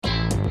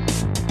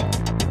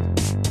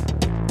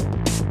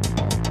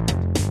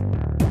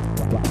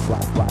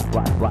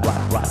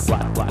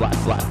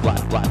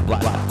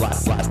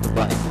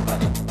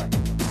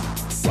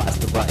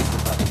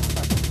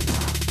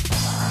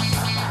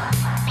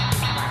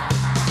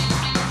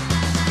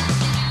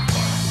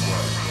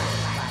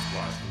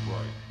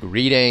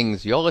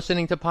Greetings, you're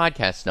listening to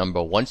podcast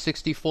number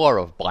 164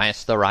 of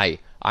Blast the Right.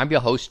 I'm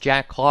your host,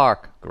 Jack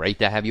Clark. Great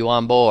to have you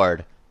on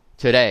board.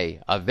 Today,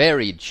 a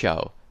varied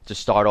show to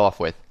start off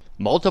with.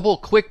 Multiple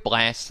quick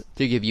blasts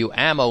to give you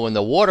ammo in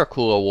the water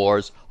cooler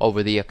wars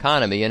over the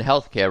economy and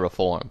healthcare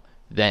reform.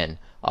 Then,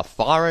 a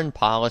foreign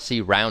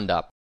policy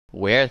roundup,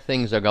 where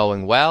things are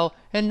going well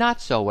and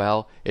not so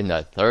well in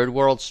the third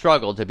world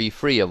struggle to be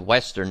free of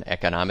Western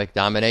economic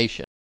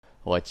domination.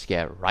 Let's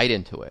get right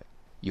into it.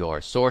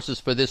 Your sources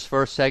for this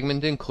first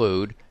segment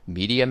include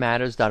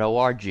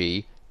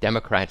MediaMatters.org,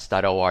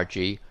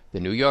 Democrats.org, The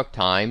New York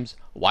Times,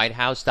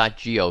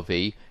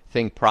 WhiteHouse.gov,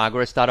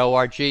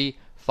 ThinkProgress.org,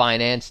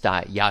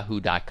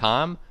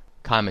 Finance.yahoo.com,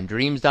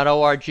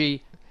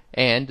 CommonDreams.org,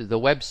 and the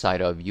website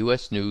of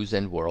U.S. News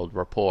and World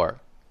Report.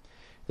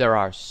 There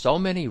are so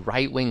many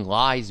right-wing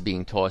lies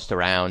being tossed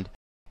around,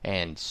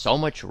 and so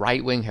much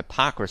right-wing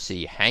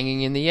hypocrisy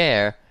hanging in the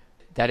air,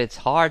 that it's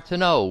hard to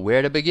know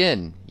where to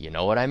begin. You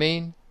know what I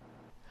mean?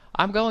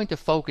 I'm going to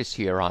focus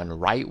here on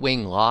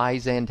right-wing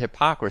lies and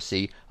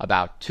hypocrisy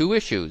about two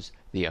issues: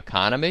 the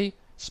economy,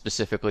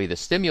 specifically the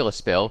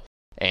stimulus bill,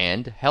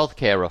 and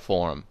healthcare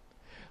reform.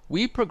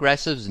 We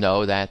progressives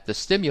know that the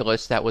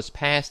stimulus that was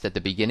passed at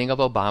the beginning of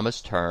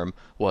Obama's term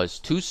was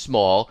too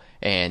small,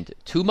 and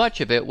too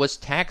much of it was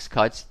tax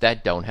cuts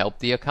that don't help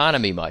the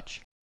economy much.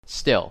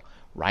 Still,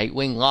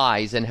 right-wing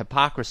lies and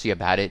hypocrisy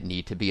about it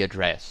need to be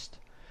addressed.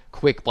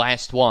 Quick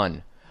Blast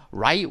 1.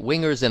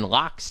 Right-wingers in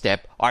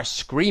lockstep are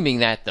screaming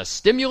that the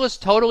stimulus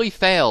totally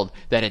failed,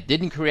 that it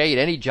didn't create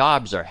any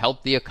jobs or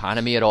help the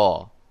economy at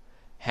all.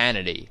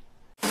 Hannity.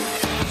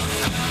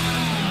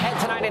 And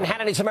tonight in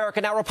Hannity's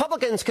America Now,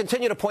 Republicans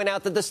continue to point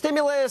out that the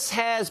stimulus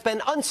has been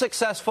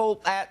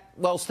unsuccessful at,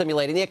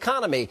 stimulating the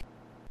economy.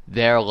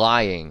 They're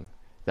lying.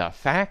 The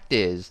fact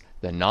is,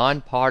 the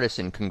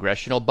nonpartisan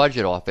Congressional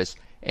Budget Office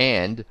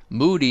and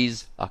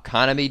Moody's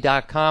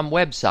Economy.com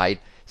website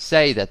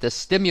say that the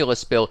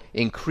stimulus bill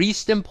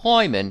increased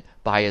employment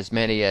by as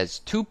many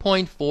as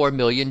 2.4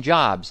 million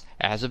jobs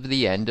as of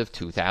the end of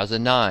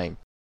 2009.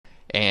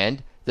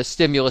 And the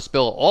stimulus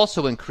bill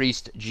also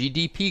increased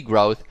GDP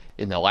growth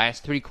in the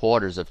last 3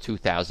 quarters of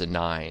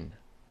 2009.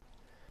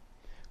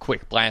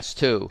 Quick Blast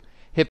 2.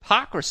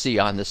 Hypocrisy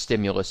on the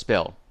stimulus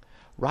bill.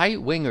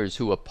 Right-wingers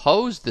who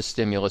opposed the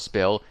stimulus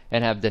bill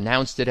and have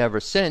denounced it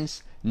ever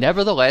since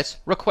nevertheless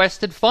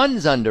requested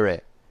funds under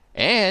it.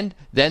 And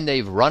then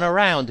they've run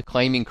around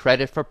claiming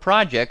credit for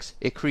projects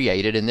it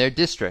created in their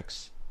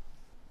districts.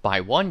 By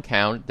one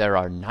count, there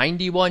are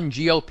 91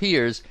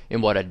 GOPers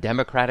in what a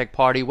Democratic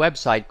Party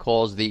website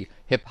calls the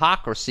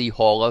Hypocrisy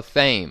Hall of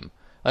Fame.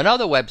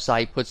 Another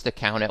website puts the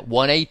count at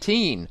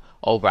 118,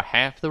 over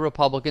half the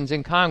Republicans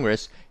in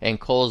Congress, and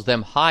calls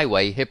them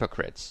highway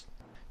hypocrites.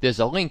 There's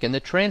a link in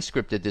the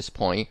transcript at this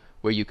point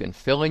where you can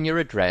fill in your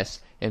address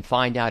and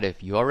find out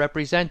if your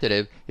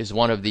representative is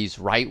one of these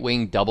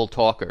right-wing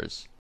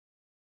double-talkers.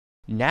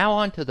 Now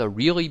on to the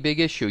really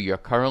big issue you're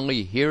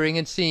currently hearing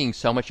and seeing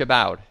so much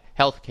about,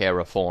 healthcare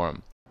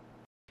reform.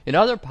 In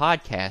other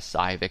podcasts,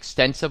 I've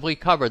extensively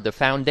covered the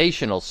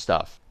foundational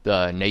stuff,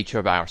 the nature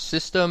of our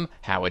system,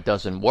 how it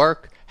doesn't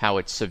work, how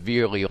it's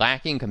severely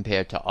lacking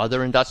compared to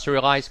other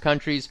industrialized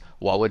countries,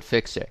 what would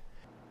fix it.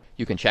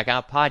 You can check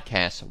out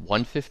podcasts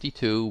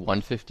 152,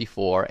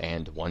 154,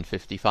 and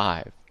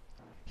 155.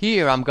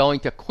 Here I'm going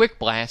to quick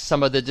blast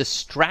some of the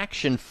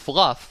distraction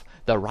fluff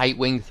the right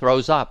wing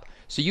throws up,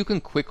 so you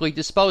can quickly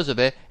dispose of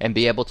it and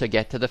be able to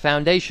get to the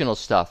foundational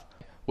stuff,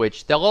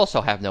 which they'll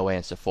also have no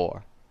answer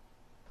for.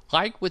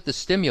 Like with the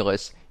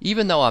stimulus,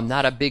 even though I'm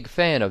not a big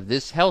fan of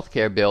this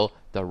healthcare bill,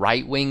 the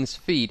right wing's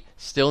feet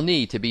still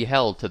need to be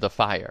held to the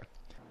fire.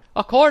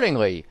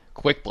 Accordingly,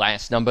 quick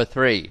blast number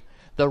 3.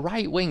 The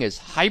right wing is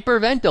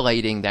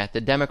hyperventilating that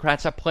the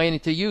Democrats are planning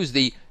to use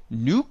the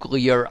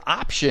nuclear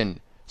option.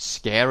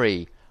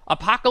 Scary.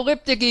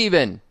 Apocalyptic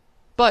even.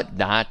 But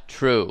not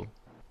true.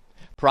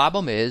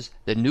 Problem is,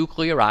 the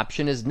nuclear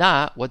option is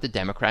not what the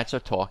Democrats are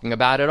talking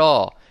about at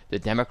all. The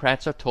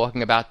Democrats are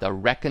talking about the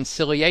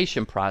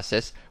reconciliation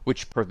process,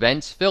 which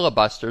prevents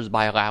filibusters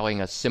by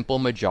allowing a simple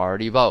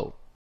majority vote.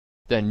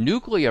 The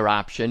nuclear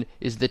option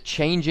is the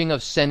changing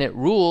of Senate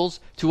rules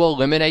to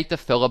eliminate the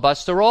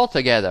filibuster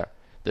altogether.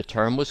 The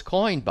term was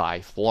coined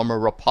by former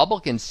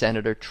Republican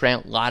Senator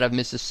Trent Lott of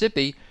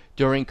Mississippi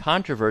during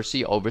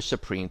controversy over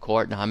Supreme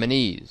Court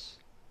nominees.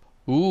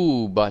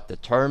 Ooh, but the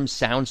term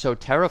sounds so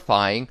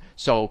terrifying,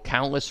 so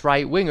countless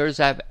right-wingers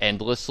have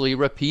endlessly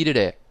repeated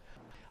it.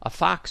 A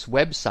Fox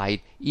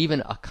website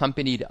even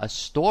accompanied a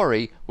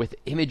story with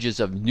images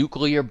of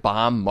nuclear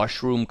bomb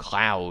mushroom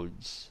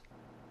clouds.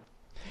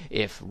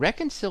 If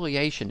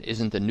reconciliation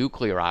isn't the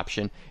nuclear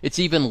option, it's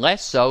even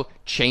less so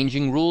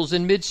changing rules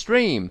in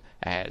midstream,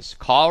 as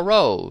Karl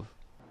Rove.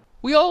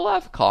 We all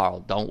love Karl,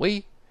 don't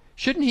we?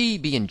 Shouldn't he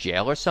be in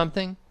jail or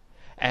something?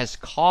 As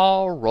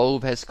Karl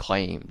Rove has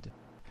claimed,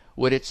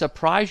 Would it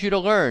surprise you to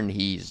learn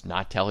he's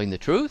not telling the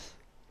truth?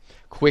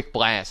 Quick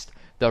blast.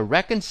 The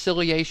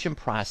reconciliation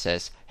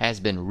process has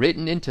been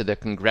written into the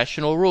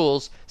congressional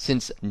rules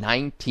since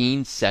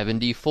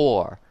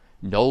 1974.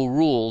 No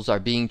rules are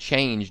being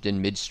changed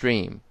in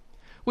midstream.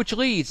 Which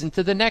leads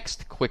into the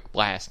next quick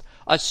blast,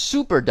 a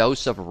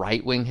superdose of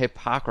right-wing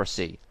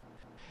hypocrisy.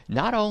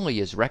 Not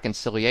only is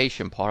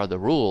reconciliation part of the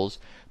rules,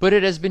 but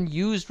it has been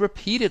used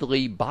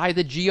repeatedly by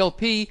the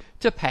GOP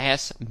to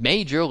pass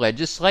major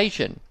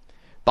legislation.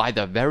 By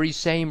the very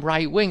same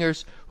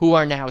right-wingers who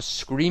are now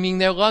screaming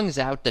their lungs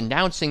out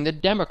denouncing the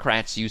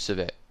Democrats' use of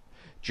it.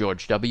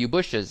 George W.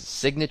 Bush's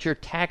signature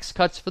tax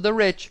cuts for the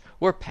rich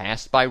were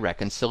passed by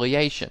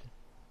reconciliation.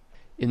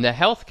 In the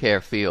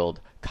healthcare field,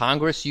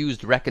 Congress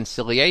used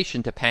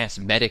reconciliation to pass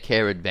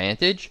Medicare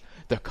Advantage,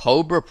 the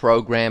COBRA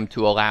program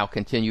to allow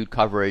continued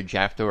coverage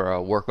after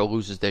a worker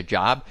loses their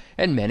job,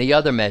 and many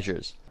other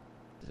measures.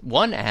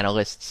 One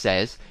analyst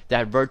says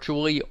that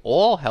virtually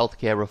all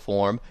healthcare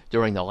reform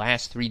during the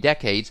last 3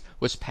 decades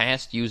was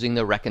passed using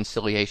the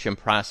reconciliation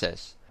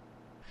process.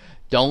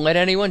 Don't let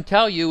anyone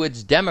tell you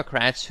it's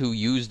Democrats who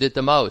used it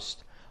the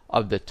most.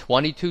 Of the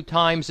 22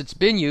 times it's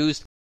been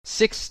used,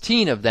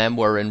 16 of them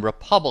were in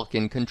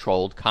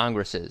Republican-controlled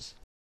Congresses.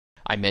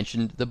 I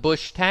mentioned the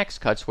Bush tax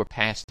cuts were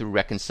passed through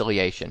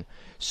reconciliation.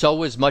 So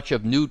was much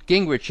of Newt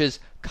Gingrich's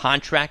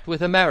Contract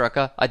with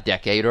America a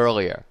decade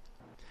earlier.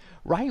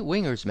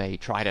 Right-wingers may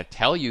try to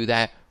tell you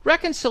that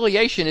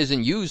reconciliation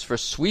isn't used for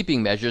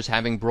sweeping measures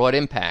having broad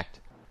impact.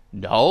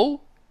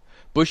 No.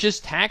 Bush's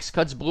tax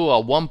cuts blew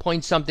a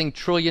 $1-point-something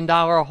trillion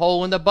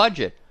hole in the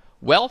budget.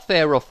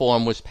 Welfare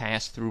reform was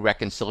passed through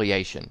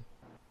reconciliation.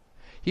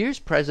 Here's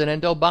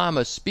President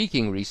Obama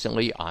speaking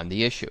recently on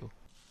the issue.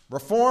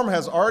 Reform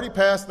has already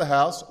passed the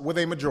House with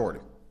a majority.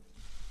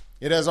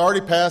 It has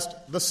already passed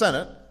the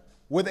Senate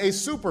with a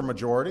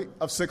supermajority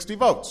of 60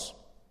 votes.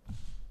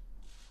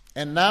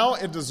 And now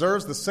it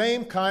deserves the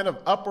same kind of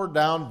up or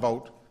down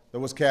vote that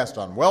was cast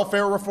on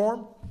welfare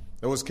reform,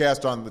 that was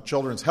cast on the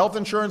Children's Health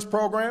Insurance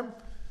Program,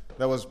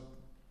 that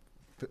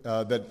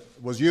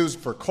was used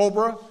for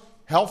COBRA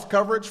health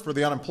coverage for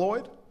the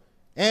unemployed,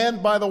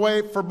 and, by the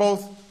way, for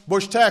both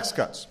Bush tax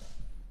cuts,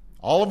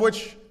 all of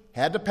which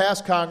had to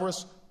pass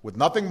Congress with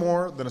nothing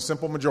more than a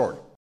simple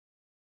majority.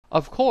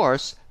 Of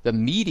course, the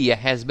media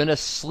has been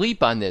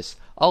asleep on this,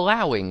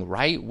 allowing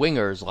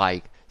right-wingers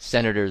like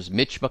Senators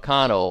Mitch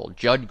McConnell,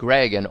 Judd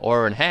Gregg, and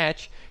Orrin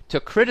Hatch to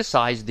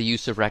criticize the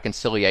use of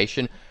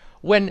reconciliation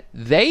when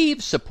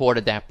they've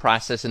supported that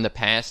process in the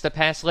past to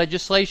pass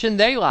legislation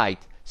they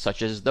liked,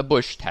 such as the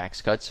Bush tax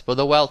cuts for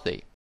the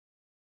wealthy.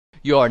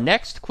 Your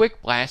next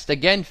quick blast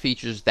again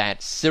features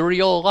that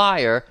serial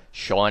liar,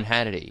 Sean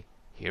Hannity.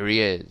 Here he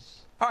is.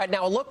 All right,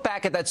 now a look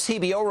back at that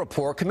CBO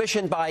report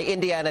commissioned by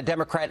Indiana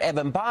Democrat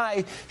Evan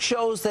Bayh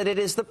shows that it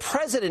is the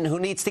president who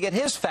needs to get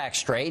his facts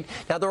straight.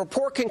 Now, the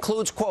report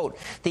concludes, quote,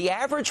 the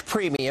average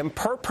premium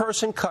per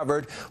person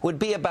covered would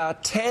be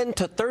about 10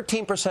 to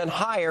 13%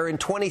 higher in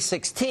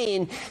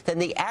 2016 than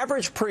the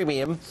average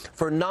premium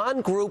for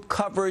non-group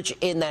coverage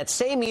in that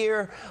same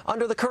year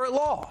under the current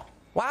law.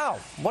 Wow,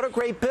 what a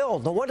great bill.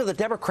 No wonder the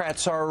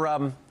Democrats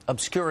are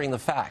obscuring the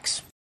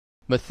facts.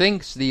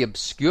 Methinks the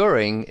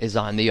obscuring is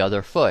on the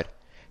other foot.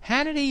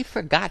 Hannity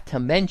forgot to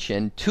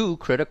mention 2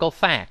 critical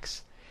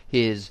facts.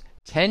 His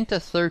 10 to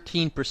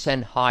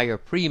 13% higher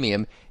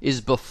premium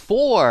is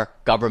before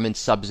government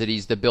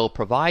subsidies the bill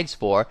provides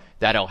for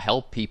that'll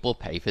help people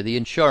pay for the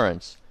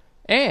insurance.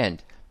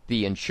 And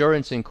the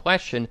insurance in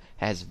question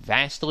has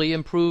vastly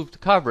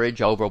improved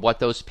coverage over what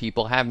those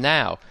people have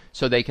now,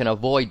 so they can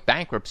avoid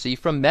bankruptcy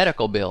from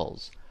medical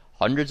bills.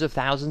 Hundreds of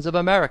thousands of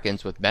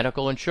Americans with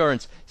medical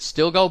insurance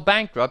still go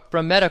bankrupt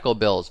from medical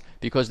bills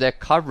because their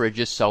coverage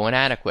is so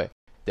inadequate.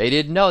 They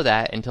didn't know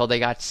that until they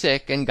got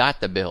sick and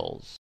got the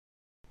bills.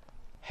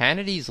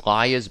 Hannity's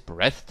lie is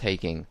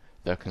breathtaking.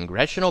 The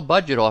Congressional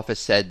Budget Office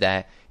said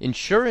that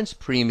insurance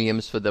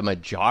premiums for the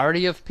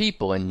majority of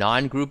people in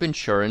non-group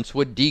insurance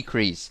would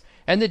decrease,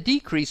 and the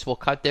decrease will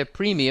cut their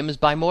premiums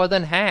by more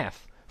than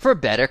half for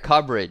better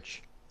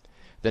coverage.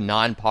 The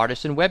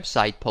nonpartisan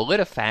website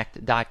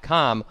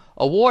PolitiFact.com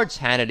awards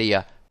Hannity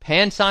a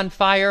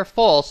pants-on-fire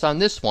false on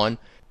this one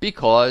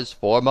because,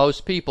 for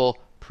most people,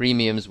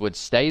 premiums would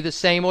stay the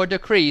same or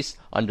decrease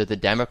under the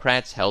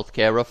Democrats' health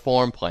care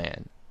reform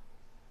plan.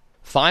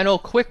 Final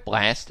quick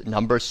blast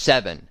number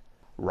 7.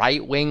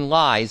 Right-wing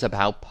lies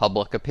about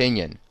public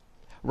opinion.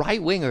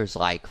 Right-wingers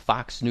like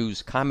Fox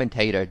News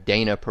commentator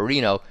Dana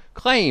Perino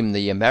claim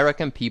the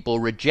American people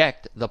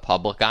reject the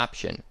public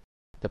option.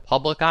 The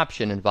public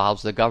option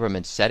involves the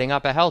government setting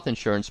up a health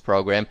insurance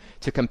program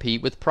to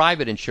compete with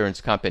private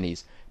insurance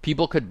companies.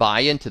 People could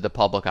buy into the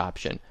public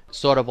option.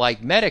 Sort of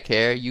like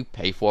Medicare, you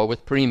pay for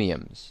with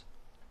premiums.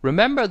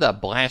 Remember the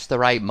blast the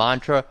right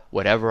mantra,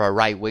 whatever a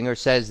right-winger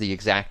says, the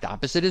exact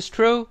opposite is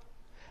true?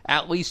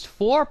 At least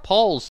 4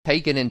 polls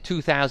taken in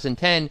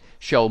 2010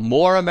 show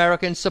more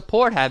Americans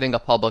support having a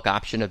public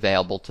option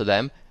available to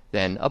them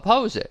than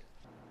oppose it.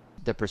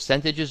 The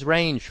percentages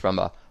range from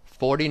a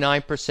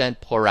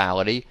 49%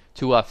 plurality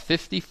to a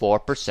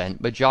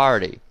 54%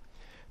 majority.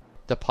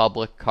 the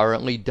public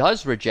currently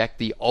does reject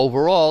the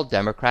overall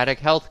Democratic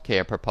health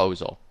care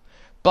proposal.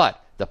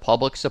 But the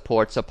public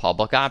supports a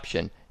public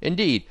option.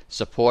 Indeed,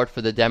 support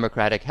for the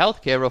Democratic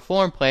health care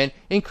reform plan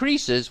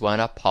increases when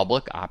a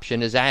public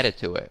option is added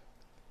to it.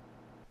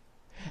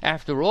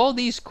 After all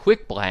these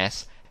quick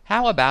blasts,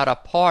 how about a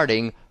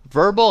parting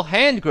verbal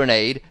hand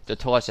grenade to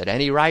toss at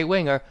any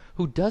right-winger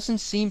who doesn't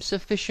seem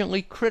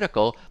sufficiently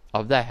critical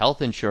of the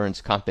health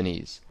insurance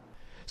companies?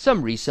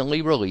 Some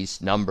recently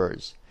released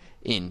numbers.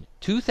 In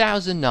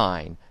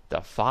 2009,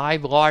 the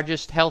 5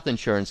 largest health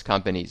insurance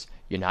companies,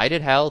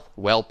 United Health,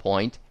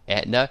 WellPoint,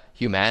 Aetna,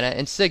 Humana,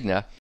 and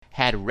Cigna,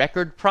 had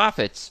record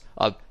profits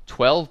of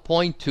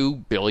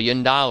 $12.2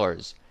 billion.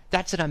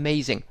 That's an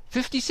amazing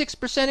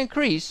 56%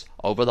 increase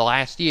over the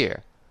last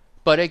year.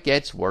 But it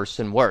gets worse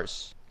and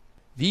worse.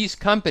 These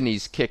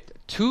companies kicked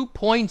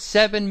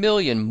 2.7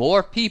 million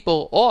more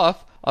people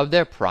off of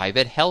their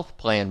private health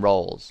plan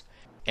rolls.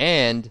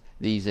 And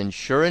these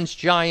insurance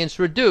giants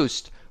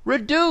reduced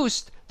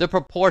the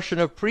proportion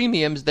of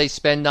premiums they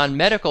spend on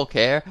medical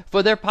care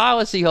for their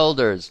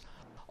policyholders.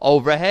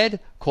 Overhead,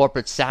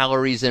 corporate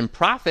salaries, and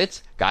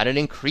profits got an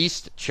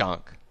increased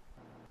chunk.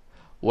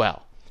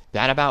 Well,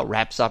 that about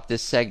wraps up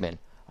this segment.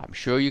 I'm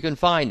sure you can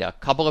find a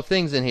couple of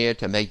things in here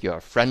to make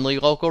your friendly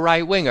local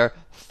right-winger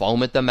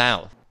foam at the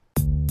mouth.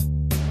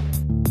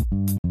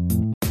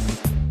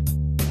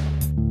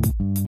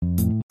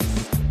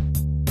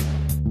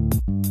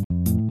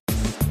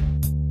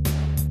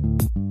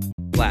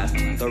 Blast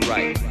the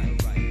right.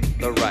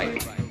 The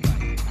right.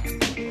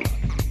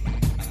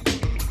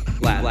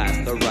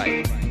 Blast the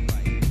right.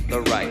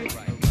 The right.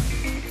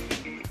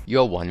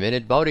 Your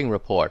 1-minute voting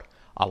report.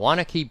 I want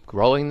to keep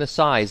growing the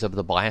size of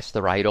the Blast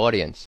the Right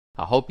audience.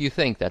 I hope you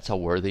think that's a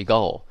worthy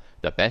goal.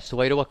 The best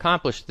way to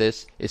accomplish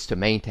this is to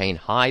maintain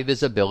high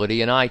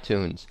visibility in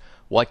iTunes.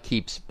 What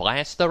keeps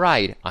Blast the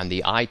Right on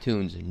the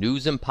iTunes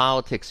News and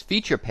Politics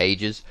feature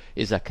pages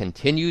is a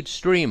continued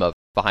stream of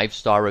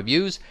 5-star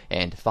reviews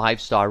and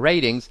 5-star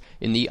ratings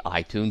in the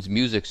iTunes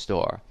Music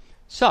Store.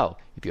 So,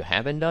 if you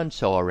haven't done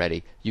so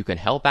already, you can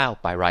help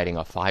out by writing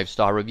a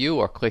 5-star review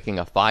or clicking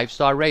a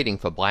 5-star rating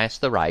for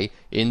Blast the Right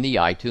in the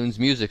iTunes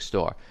Music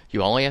Store.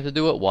 You only have to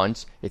do it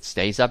once. It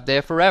stays up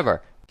there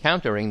forever,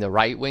 countering the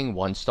right-wing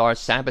 1-star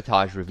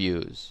sabotage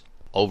reviews.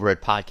 Over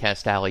at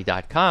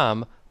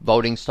podcastalley.com,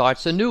 voting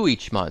starts anew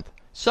each month.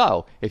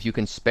 So, if you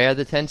can spare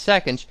the 10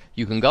 seconds,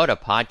 you can go to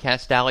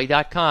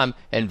podcastalley.com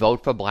and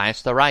vote for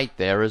Blast the Right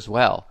there as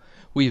well.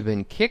 We've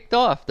been kicked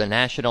off the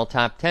national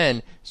top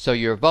 10, so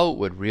your vote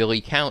would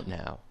really count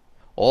now.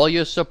 All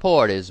your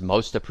support is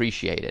most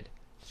appreciated.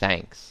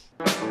 Thanks.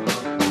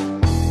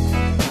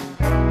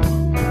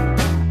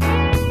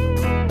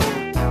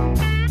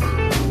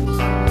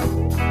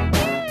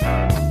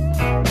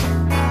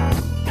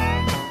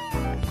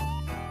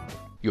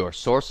 Your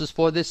sources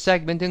for this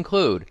segment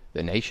include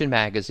The Nation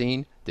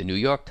magazine, The New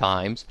York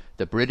Times,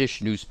 the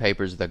British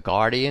newspapers The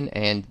Guardian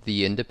and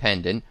The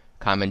Independent,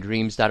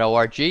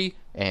 commondreams.org,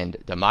 and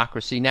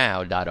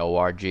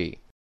democracynow.org.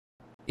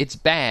 It's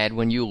bad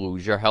when you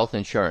lose your health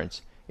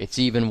insurance. It's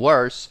even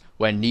worse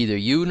when neither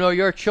you nor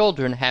your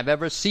children have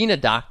ever seen a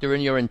doctor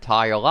in your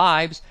entire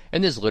lives,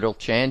 and there's little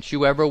chance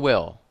you ever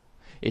will.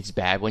 It's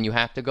bad when you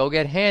have to go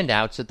get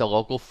handouts at the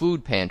local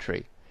food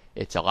pantry.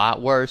 It's a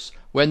lot worse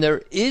when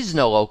there is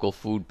no local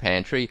food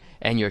pantry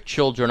and your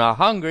children are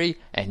hungry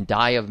and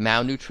die of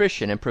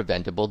malnutrition and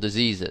preventable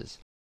diseases.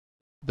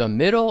 The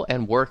middle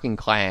and working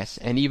class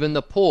and even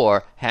the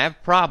poor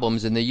have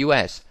problems in the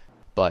U.S.,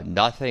 but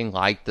nothing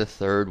like the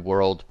third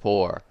world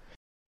poor.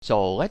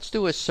 So let's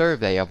do a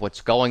survey of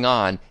what's going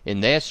on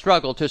in their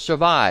struggle to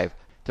survive,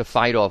 to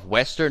fight off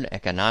Western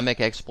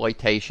economic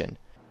exploitation.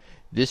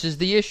 This is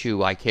the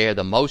issue I care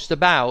the most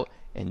about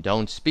and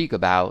don't speak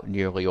about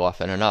nearly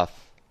often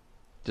enough.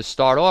 To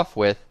start off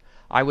with,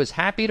 I was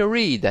happy to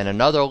read that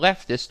another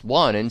leftist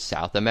won in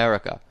South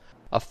America.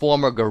 A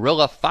former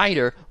guerrilla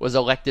fighter was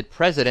elected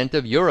president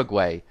of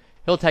Uruguay.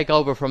 He'll take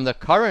over from the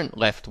current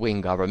left-wing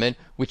government,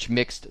 which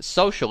mixed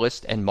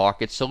socialist and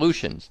market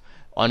solutions.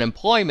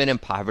 Unemployment and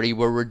poverty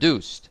were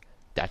reduced.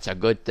 That's a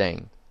good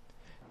thing.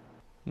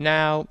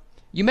 Now,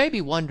 you may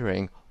be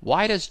wondering,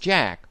 why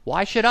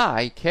should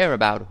I care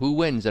about who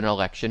wins an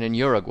election in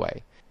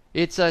Uruguay?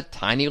 It's a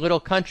tiny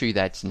little country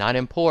that's not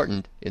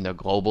important in the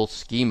global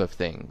scheme of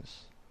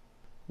things.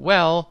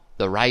 Well,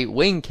 the right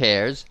wing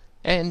cares,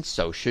 and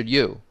so should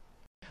you.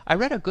 I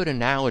read a good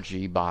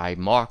analogy by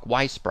Mark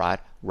Weisbrot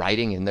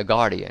writing in The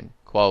Guardian.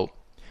 Quote,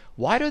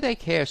 "Why do they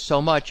care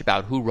so much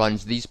about who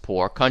runs these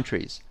poor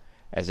countries?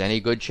 As any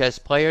good chess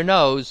player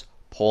knows,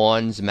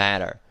 pawns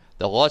matter.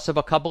 The loss of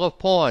a couple of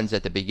pawns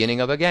at the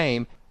beginning of a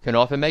game can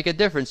often make a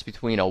difference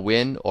between a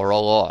win or a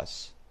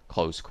loss."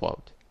 Close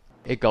quote.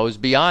 It goes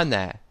beyond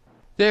that.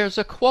 There's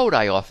a quote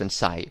I often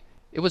cite.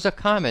 It was a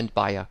comment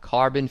by a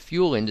carbon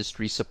fuel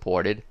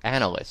industry-supported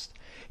analyst.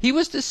 He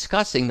was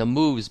discussing the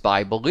moves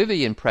by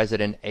Bolivian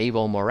President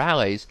Evo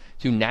Morales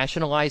to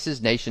nationalize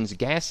his nation's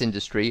gas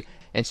industry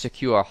and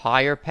secure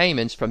higher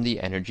payments from the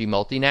energy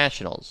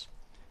multinationals.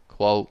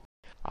 Quote,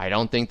 "I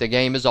don't think the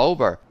game is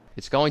over.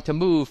 It's going to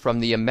move from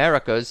the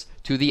Americas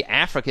to the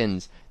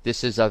Africans.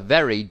 This is a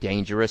very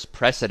dangerous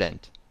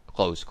precedent."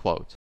 Close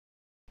quote.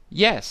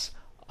 Yes,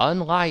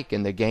 unlike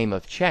in the game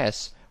of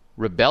chess,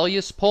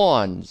 rebellious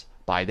pawns,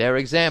 by their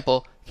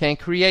example, can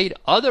create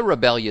other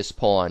rebellious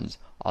pawns,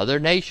 other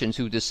nations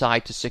who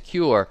decide to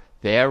secure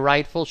their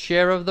rightful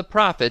share of the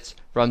profits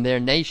from their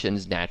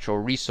nation's natural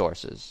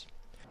resources.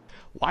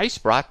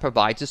 Weisbrot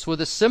provides us with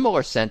a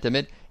similar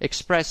sentiment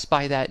expressed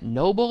by that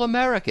noble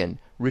American,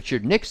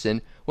 Richard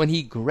Nixon, when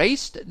he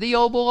graced the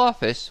Oval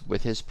Office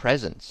with his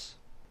presence.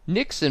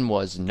 Nixon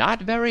was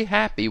not very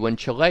happy when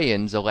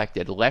Chileans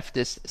elected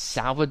leftist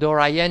Salvador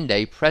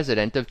Allende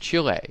president of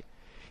Chile.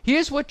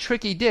 Here's what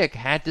Tricky Dick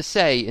had to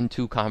say in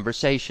two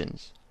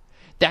conversations.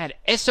 That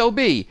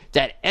SOB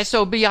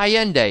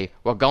Allende,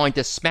 we're going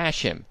to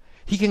smash him.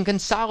 He can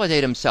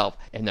consolidate himself,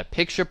 and the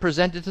picture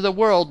presented to the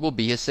world will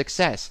be a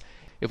success.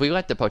 If we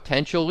let the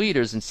potential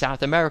leaders in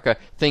South America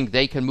think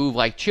they can move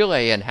like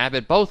Chile and have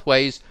it both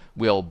ways,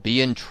 we'll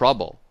be in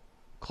trouble.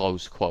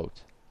 Close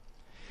quote.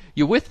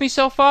 You with me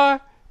so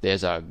far?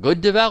 There's a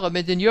good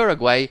development in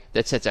Uruguay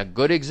that sets a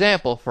good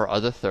example for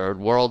other third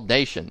world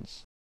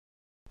nations.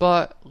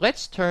 But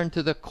let's turn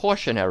to the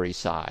cautionary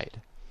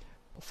side.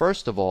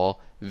 First of all,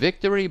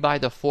 victory by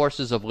the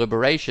forces of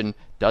liberation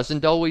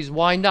doesn't always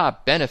wind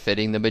up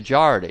benefiting the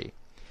majority.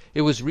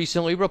 It was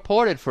recently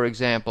reported, for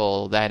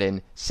example, that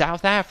in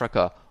South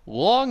Africa,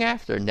 long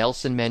after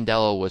Nelson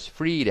Mandela was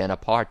freed and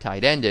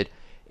apartheid ended,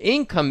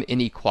 income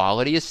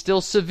inequality is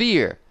still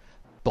severe.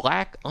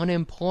 Black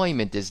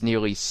unemployment is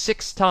nearly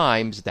 6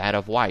 times that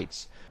of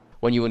whites.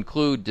 When you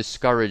include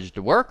discouraged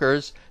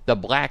workers, the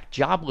black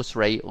jobless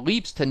rate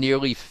leaps to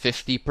nearly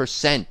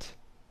 50%.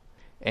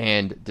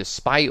 And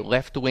despite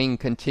left-wing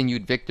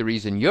continued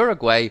victories in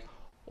Uruguay,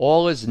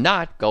 all is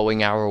not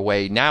going our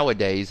way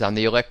nowadays on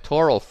the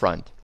electoral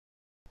front.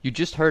 You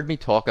just heard me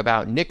talk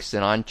about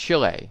Nixon on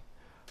Chile.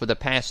 For the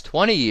past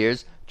 20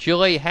 years,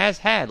 Chile has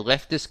had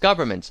leftist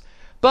governments,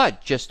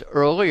 but just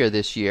earlier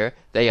this year,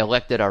 they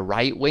elected a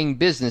right-wing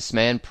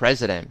businessman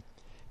president.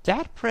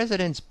 That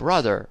president's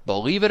brother,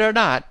 believe it or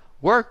not,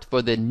 worked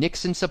for the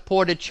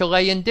Nixon-supported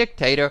Chilean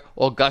dictator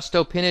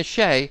Augusto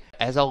Pinochet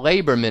as a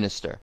labor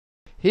minister.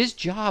 His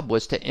job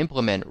was to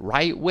implement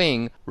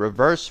right-wing,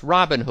 reverse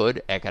Robin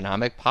Hood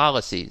economic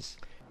policies.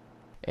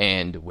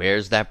 And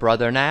where's that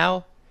brother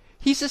now?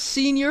 He's a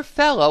senior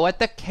fellow at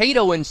the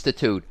Cato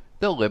Institute,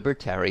 the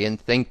libertarian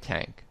think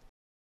tank.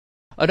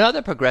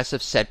 Another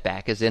progressive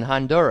setback is in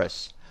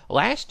Honduras.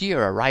 Last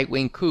year, a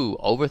right-wing coup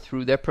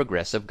overthrew their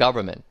progressive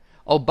government.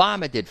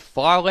 Obama did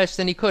far less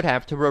than he could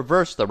have to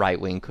reverse the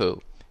right-wing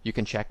coup. You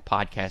can check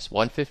podcasts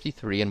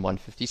 153 and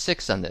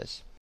 156 on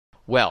this.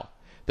 Well,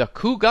 the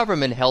coup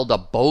government held a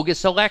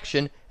bogus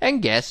election,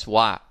 and guess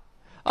what?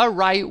 A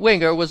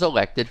right-winger was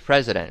elected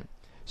president.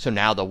 So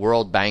now the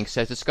World Bank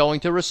says it's going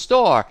to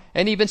restore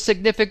and even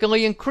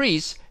significantly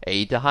increase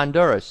aid to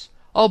Honduras.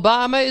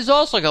 Obama is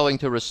also going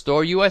to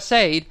restore U.S.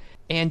 aid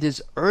and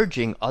is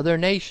urging other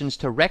nations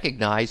to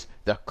recognize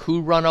the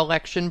coup-run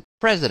election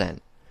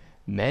president.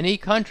 Many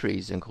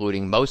countries,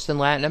 including most in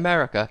Latin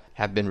America,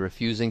 have been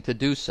refusing to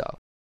do so.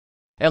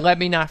 And let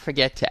me not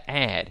forget to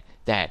add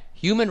that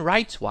Human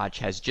Rights Watch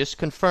has just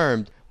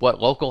confirmed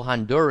what local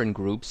Honduran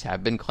groups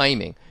have been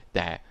claiming,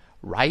 that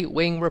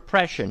right-wing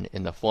repression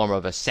in the form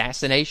of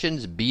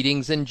assassinations,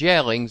 beatings, and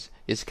jailings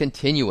is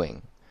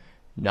continuing.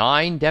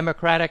 9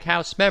 Democratic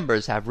House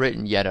members have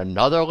written yet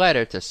another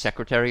letter to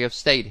Secretary of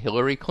State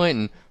Hillary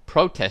Clinton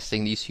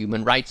protesting these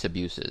human rights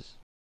abuses.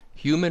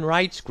 Human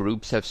rights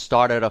groups have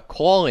started a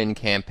call-in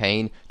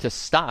campaign to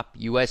stop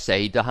U.S.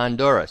 aid to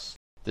Honduras.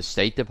 The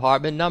State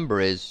Department number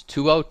is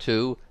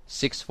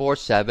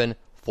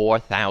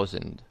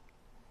 202-647-4000.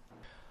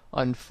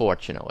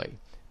 Unfortunately,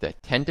 the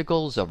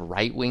tentacles of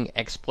right-wing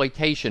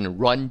exploitation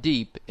run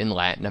deep in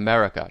Latin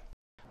America.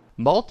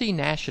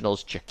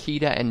 Multinationals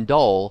Chiquita and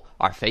Dole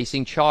are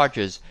facing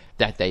charges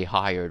that they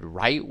hired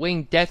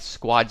right-wing death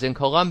squads in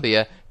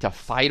Colombia to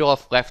fight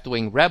off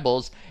left-wing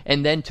rebels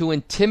and then to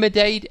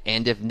intimidate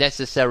and, if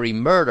necessary,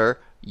 murder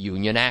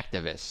union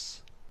activists.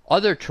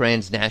 Other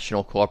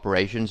transnational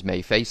corporations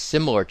may face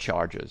similar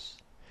charges.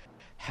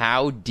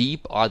 How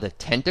deep are the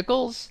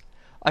tentacles?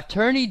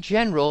 Attorney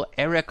General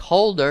Eric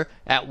Holder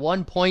at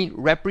one point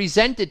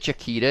represented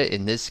Chiquita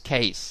in this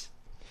case.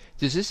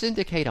 Does this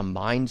indicate a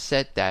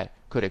mindset that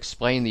could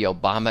explain the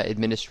Obama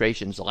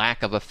administration's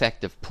lack of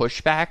effective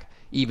pushback,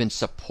 even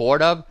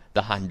support of,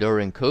 the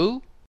Honduran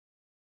coup?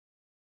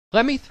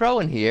 Let me throw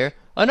in here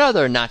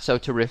another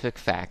not-so-terrific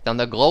fact on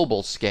the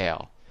global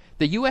scale.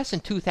 The U.S. in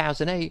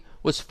 2008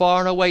 was far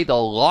and away the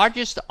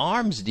largest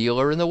arms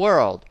dealer in the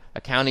world,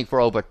 accounting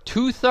for over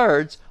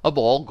 2/3 of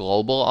all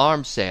global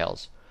arms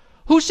sales.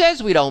 Who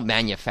says we don't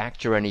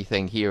manufacture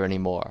anything here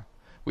anymore?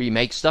 We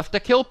make stuff to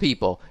kill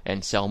people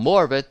and sell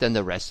more of it than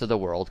the rest of the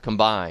world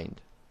combined.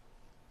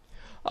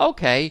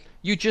 Okay,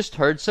 you just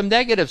heard some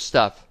negative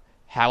stuff.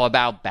 How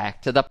about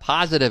back to the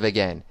positive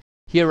again?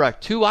 Here are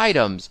 2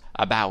 items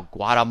about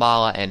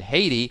Guatemala and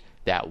Haiti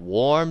that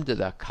warmed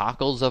the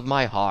cockles of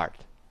my heart.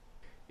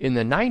 In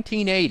the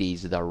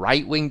 1980s, the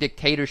right-wing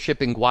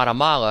dictatorship in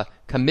Guatemala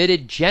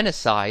committed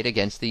genocide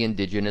against the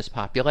indigenous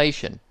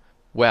population.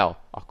 Well,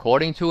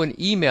 according to an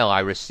email I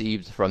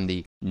received from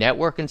the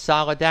Network in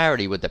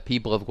Solidarity with the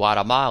People of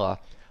Guatemala,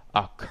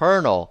 a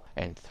colonel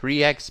and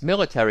 3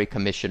 ex-military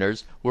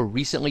commissioners were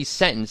recently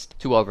sentenced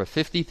to over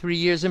 53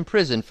 years in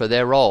prison for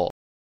their role.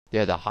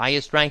 They're the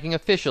highest-ranking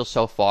officials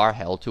so far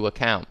held to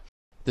account.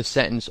 The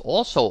sentence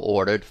also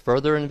ordered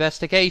further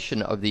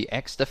investigation of the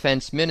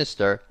ex-defense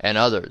minister and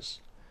others.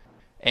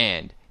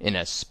 And in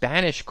a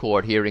Spanish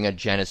court hearing a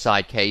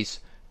genocide case,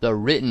 the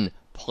written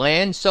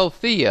Plan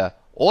Sofia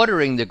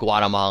ordering the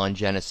Guatemalan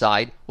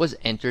genocide was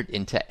entered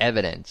into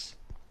evidence.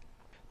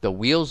 The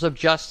wheels of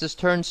justice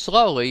turn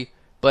slowly,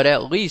 but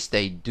at least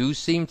they do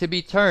seem to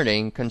be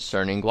turning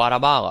concerning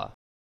Guatemala.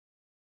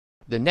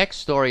 The next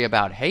story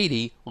about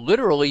Haiti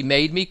literally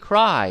made me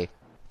cry,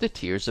 the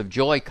tears of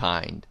joy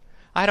kind.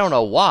 I don't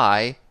know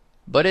why,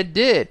 but it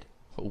did.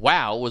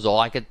 Wow was all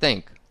I could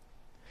think.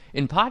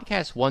 In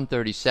podcast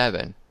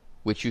 137,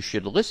 which you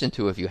should listen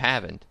to if you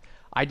haven't,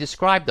 I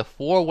described the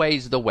 4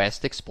 ways the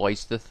West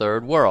exploits the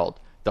Third World,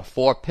 the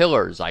 4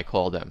 pillars I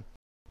call them.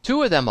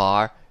 2 of them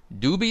are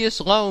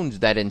dubious loans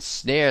that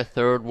ensnare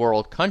Third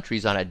World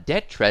countries on a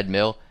debt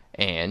treadmill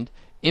and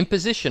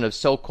imposition of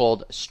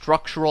so-called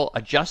structural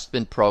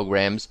adjustment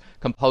programs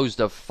composed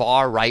of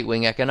far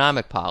right-wing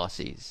economic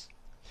policies.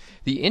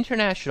 The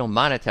International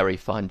Monetary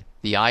Fund,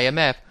 the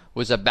IMF,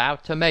 was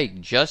about to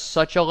make just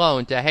such a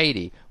loan to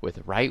Haiti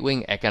with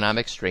right-wing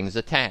economic strings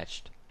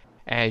attached.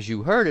 As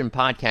you heard in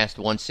podcast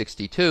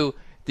 162,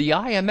 the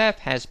IMF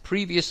has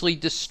previously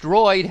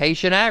destroyed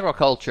Haitian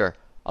agriculture,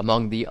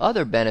 among the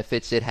other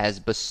benefits it has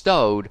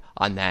bestowed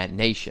on that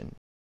nation.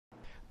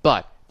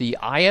 But the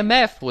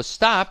IMF was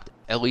stopped,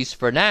 at least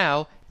for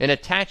now, in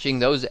attaching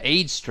those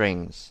aid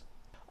strings.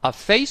 A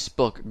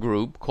Facebook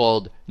group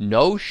called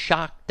No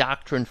Shock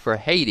Doctrine for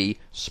Haiti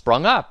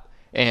sprung up,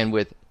 and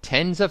with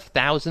tens of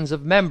thousands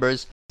of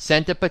members,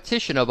 sent a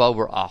petition of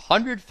over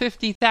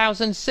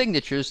 150,000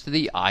 signatures to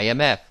the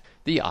IMF.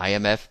 The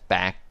IMF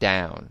backed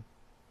down.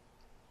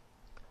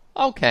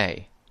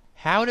 Okay,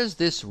 how does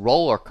this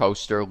roller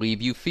coaster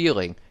leave you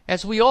feeling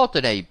as we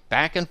alternate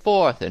back and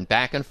forth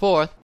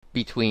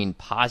between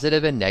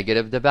positive and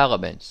negative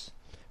developments?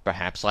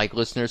 Perhaps like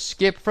listener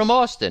Skip from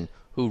Austin,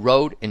 who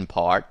wrote in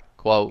part,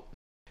 quote,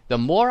 "The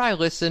more I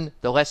listen,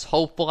 the less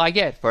hopeful I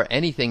get for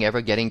anything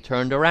ever getting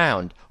turned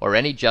around, or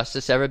any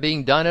justice ever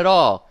being done at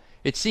all.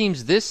 It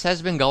seems this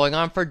has been going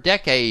on for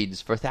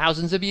decades, for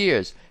thousands of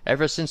years,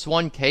 ever since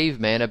one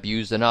caveman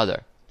abused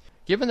another.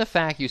 Given the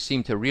fact you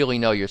seem to really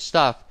know your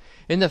stuff,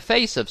 in the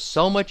face of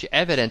so much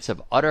evidence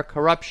of utter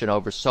corruption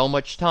over so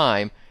much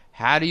time,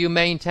 how do you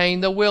maintain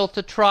the will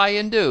to try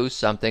and do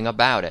something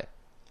about it?"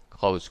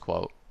 Close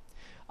quote.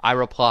 I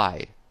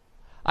replied,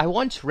 I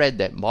once read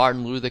that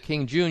Martin Luther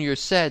King Jr.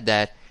 said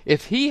that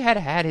if he had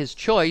had his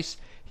choice,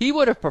 he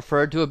would have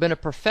preferred to have been a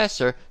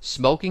professor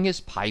smoking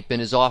his pipe in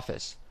his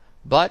office.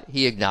 But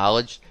he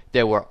acknowledged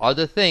there were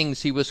other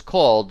things he was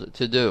called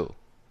to do.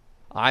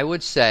 I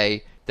would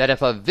say that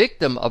if a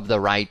victim of the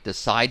right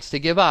decides to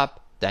give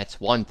up, that's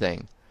one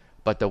thing.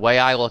 But the way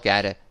I look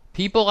at it,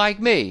 people like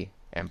me,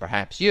 and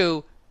perhaps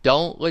you,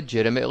 don't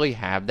legitimately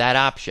have that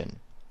option.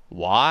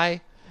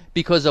 Why?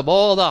 Because of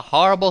all the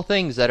horrible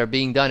things that are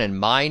being done in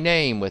my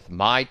name with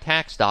my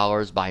tax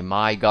dollars by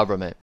my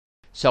government.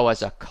 So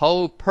as a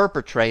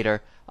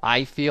co-perpetrator,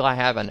 I feel I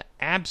have an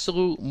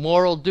absolute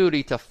moral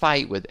duty to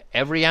fight with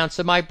every ounce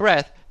of my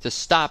breath to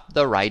stop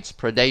the right's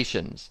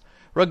predations.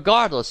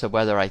 Regardless of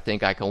whether I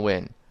think I can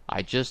win,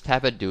 I just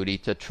have a duty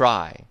to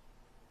try.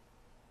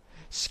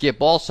 Skip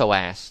also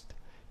asked,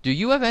 do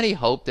you have any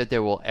hope that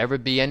there will ever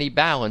be any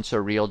balance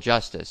or real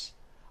justice?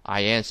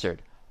 I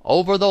answered,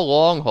 over the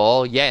long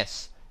haul,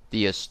 yes.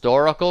 The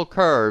historical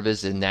curve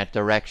is in that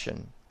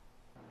direction.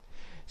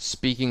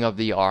 Speaking of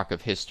the arc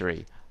of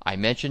history, I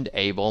mentioned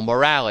Evo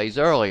Morales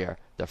earlier,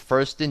 the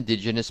first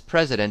indigenous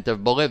president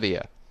of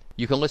Bolivia.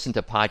 You can listen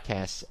to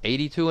podcasts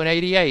 82 and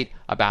 88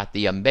 about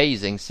the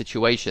amazing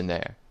situation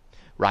there.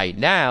 Right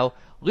now,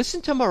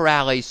 listen to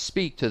Morales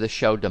speak to the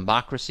show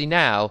Democracy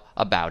Now!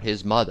 About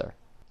his mother.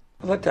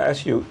 I'd like to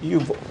ask you,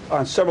 you've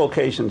on several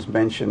occasions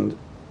mentioned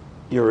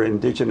your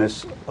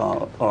indigenous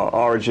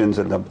origins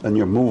and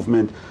your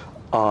movement.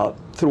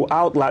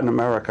 Throughout Latin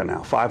America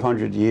now,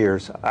 500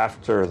 years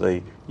after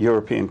the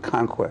European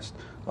conquest,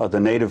 the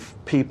native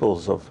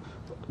peoples of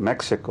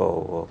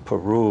Mexico,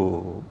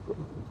 Peru,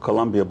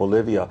 Colombia,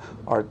 Bolivia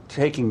are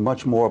taking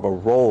much more of a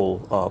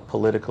role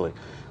politically.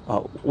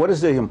 What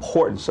is the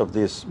importance of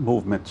this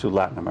movement to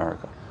Latin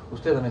America?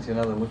 Usted ha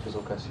mencionado en muchas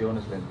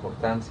ocasiones la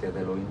importancia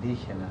de lo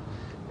indígena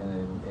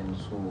en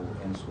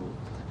su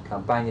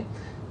campaña.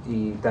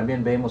 Y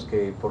también vemos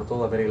que por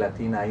toda América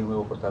Latina hay un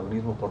nuevo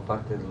protagonismo por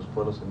parte de los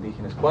pueblos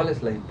indígenas. ¿Cuál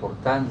es la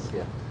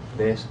importancia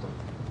de esto?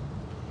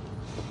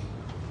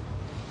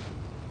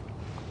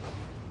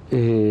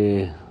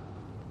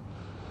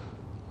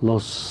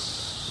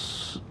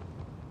 Los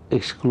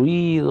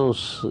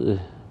excluidos,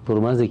 por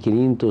más de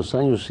 500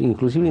 años,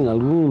 inclusive en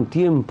algún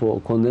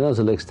tiempo condenados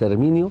al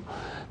exterminio,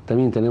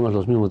 también tenemos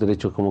los mismos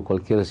derechos como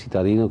cualquier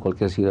citadino,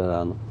 cualquier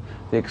ciudadano.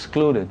 The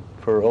excluded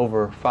for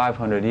over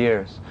 500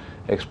 years,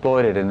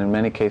 exploited, and in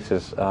many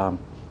cases,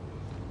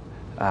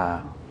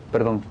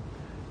 perdón,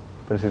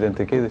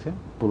 presidente, ¿qué decía?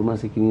 Por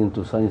más de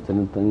 500 años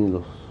tienen también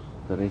los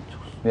derechos.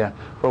 Yeah,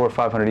 for over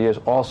 500 years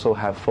also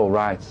have full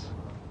rights.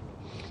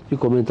 Yo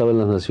comentaba en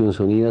las Naciones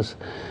Unidas,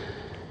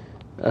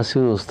 hace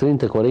unos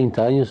 30,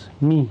 40 años,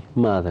 mi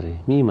madre,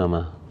 mi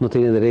mamá, no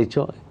tenía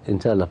derecho a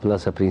entrar a la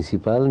plaza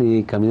principal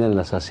ni caminar en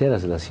las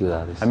aceras de las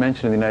ciudades. I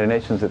mentioned in the United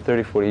Nations that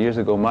 30, 40 years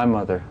ago, my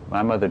mother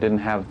didn't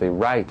have the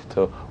right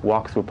to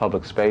walk through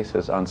public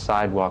spaces on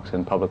sidewalks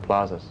in public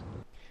plazas.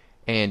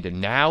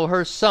 And now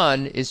her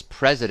son is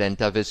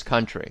president of his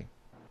country.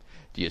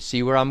 Do you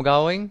see where I'm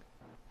going?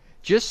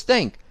 Just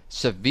think,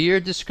 severe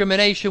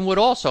discrimination would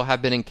also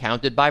have been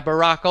encountered by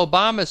Barack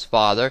Obama's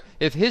father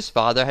if his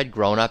father had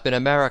grown up in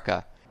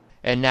America.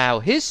 And now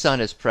his son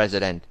is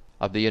president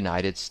of the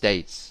United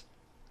States.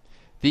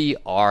 The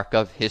arc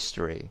of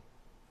history.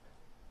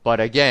 But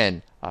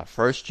again,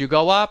 first you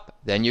go up,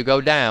 then you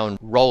go down,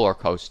 roller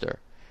coaster.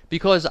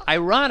 Because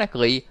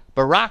ironically,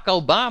 Barack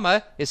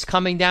Obama is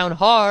coming down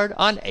hard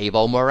on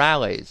Evo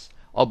Morales.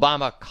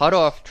 Obama cut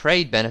off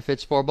trade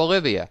benefits for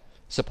Bolivia,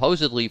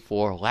 supposedly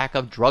for lack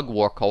of drug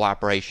war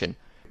cooperation.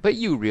 But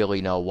you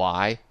really know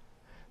why.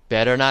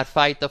 Better not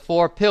fight the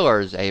 4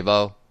 pillars,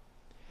 Evo.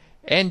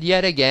 And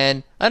yet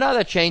again,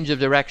 another change of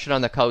direction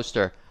on the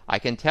coaster. I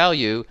can tell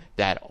you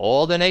that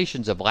all the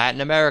nations of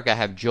Latin America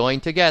have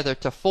joined together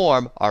to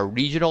form a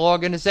regional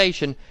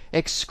organization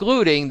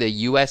excluding the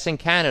U.S. and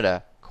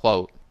Canada.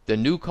 Quote, the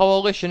new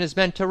coalition is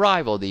meant to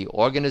rival the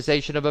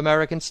Organization of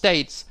American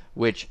States,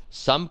 which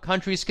some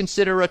countries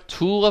consider a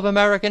tool of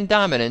American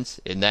dominance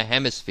in the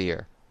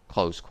hemisphere.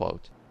 Close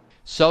quote.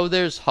 So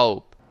there's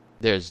hope.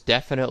 There's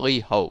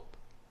definitely hope.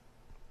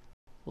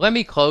 Let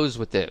me close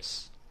with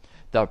this.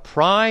 The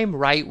prime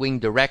right-wing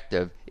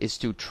directive is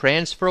to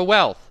transfer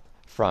wealth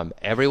from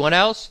everyone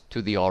else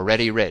to the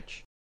already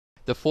rich.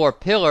 The 4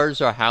 pillars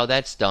are how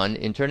that's done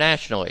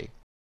internationally.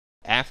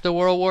 After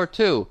World War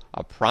II,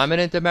 a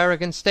prominent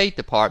American State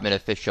Department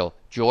official,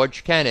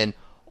 George Kennan,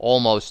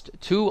 almost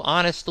too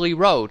honestly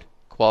wrote,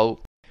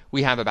 quote,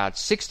 we have about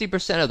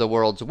 60% of the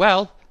world's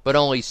wealth, but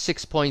only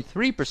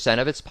 6.3%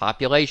 of its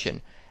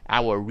population.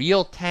 Our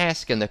real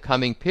task in the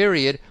coming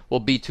period will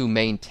be to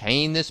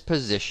maintain this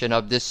position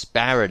of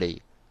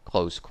disparity.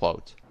 Close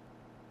quote.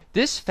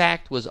 This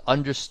fact was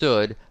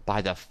understood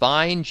by the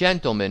fine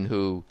gentleman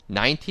who,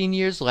 19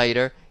 years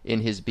later,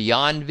 in his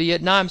Beyond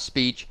Vietnam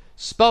speech,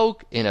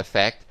 spoke, in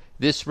effect,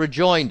 this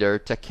rejoinder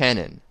to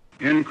Kennan.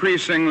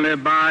 Increasingly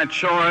by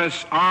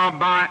choice or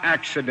by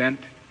accident,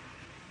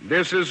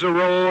 this is the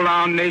role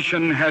our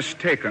nation has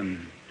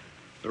taken,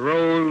 the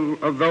role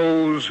of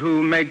those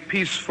who make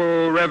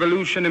peaceful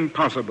revolution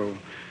impossible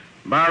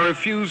by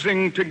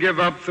refusing to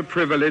give up the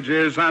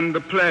privileges and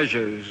the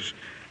pleasures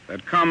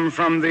that come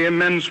from the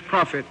immense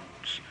profits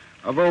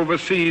of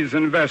overseas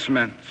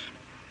investments.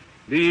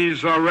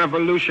 These are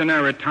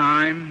revolutionary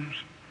times.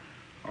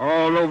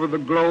 All over the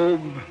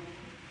globe,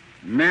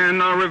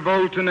 men are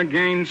revolting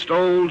against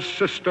old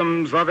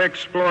systems of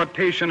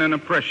exploitation and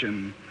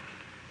oppression.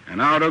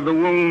 And out of the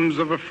wounds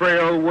of a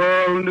frail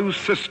world, new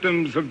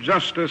systems of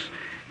justice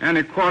and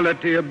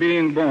equality are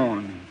being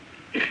born.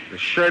 The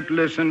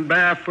shirtless and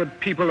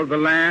barefoot people of the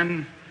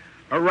land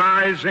are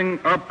rising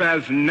up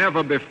as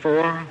never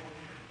before.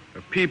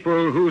 The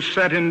people who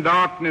sat in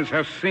darkness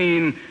have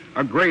seen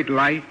a great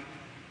light.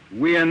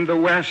 We in the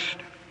West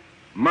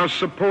must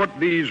support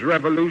these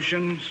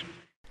revolutions.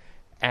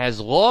 As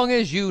long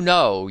as you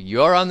know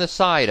you're on the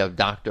side of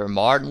Dr.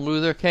 Martin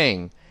Luther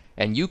King,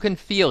 and you can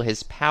feel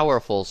his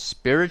powerful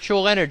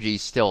spiritual energy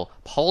still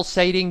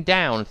pulsating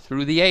down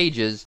through the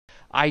ages,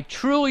 I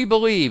truly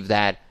believe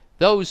that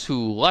those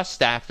who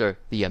lust after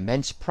the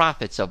immense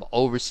profits of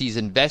overseas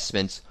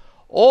investments,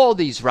 all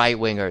these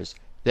right-wingers,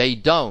 they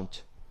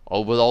don't,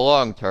 over the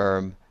long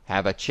term,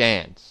 have a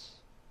chance.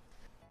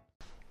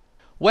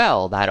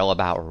 Well, that'll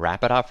about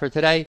wrap it up for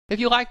today. If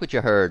you like what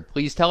you heard,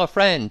 please tell a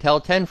friend,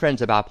 tell 10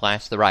 friends about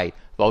Blast the Right.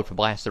 Vote for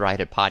Blast the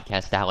Right at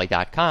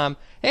podcastalley.com.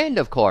 And,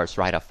 of course,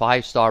 write a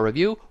 5-star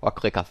review or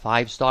click a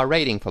 5-star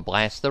rating for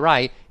Blast the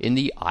Right in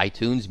the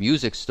iTunes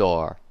Music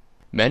Store.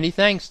 Many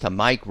thanks to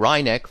Mike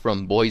Reineck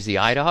from Boise,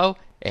 Idaho,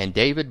 and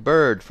David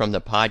Bird from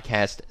the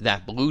podcast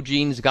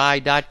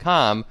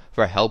ThatBlueJeansGuy.com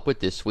for help with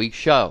this week's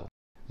show.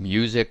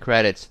 Music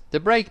credits. The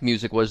break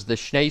music was The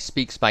Schnee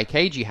Speaks by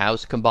KG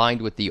House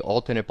combined with the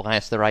alternate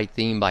Blast the Right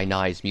theme by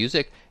Nye's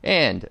Music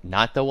and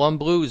Not the One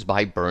Blues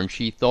by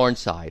Burnsheath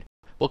Thornside.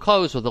 We'll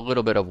close with a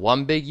little bit of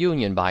One Big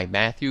Union by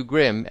Matthew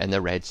Grimm and the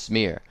Red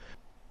Smear.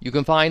 You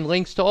can find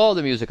links to all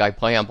the music I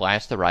play on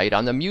Blast the Right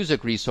on the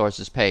Music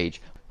Resources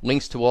page.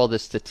 Links to all the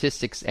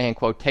statistics and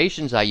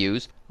quotations I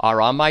use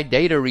are on my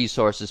Data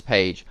Resources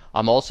page.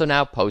 I'm also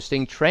now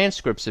posting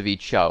transcripts of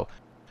each show.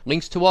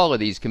 Links to all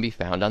of these can be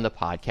found on the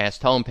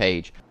podcast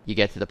homepage. You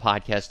get to the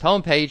podcast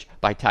homepage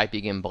by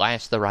typing in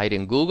Blast the Right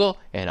in Google,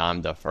 and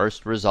I'm the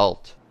first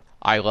result.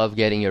 I love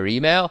getting your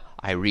email.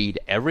 I read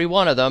every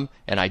one of them,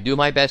 and I do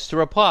my best to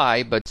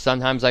reply, but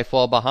sometimes I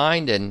fall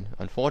behind and,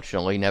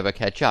 unfortunately, never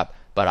catch up.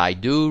 But I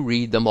do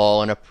read them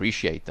all and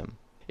appreciate them.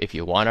 If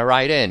you want to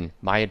write in,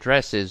 my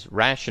address is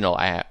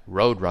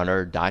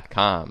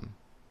rational@roadrunner.com.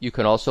 You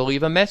can also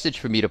leave a message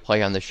for me to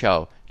play on the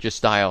show.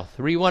 Just dial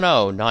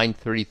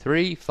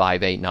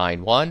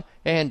 310-933-5891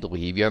 and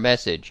leave your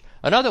message.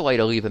 Another way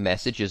to leave a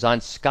message is on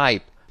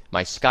Skype.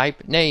 My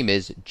Skype name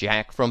is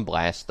Jack from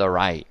Blast the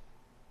Right.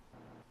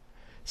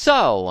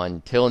 So,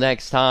 until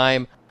next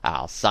time,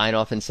 I'll sign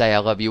off and say I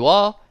love you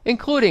all,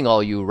 including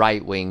all you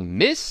right-wing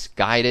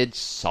misguided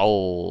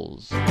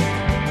souls.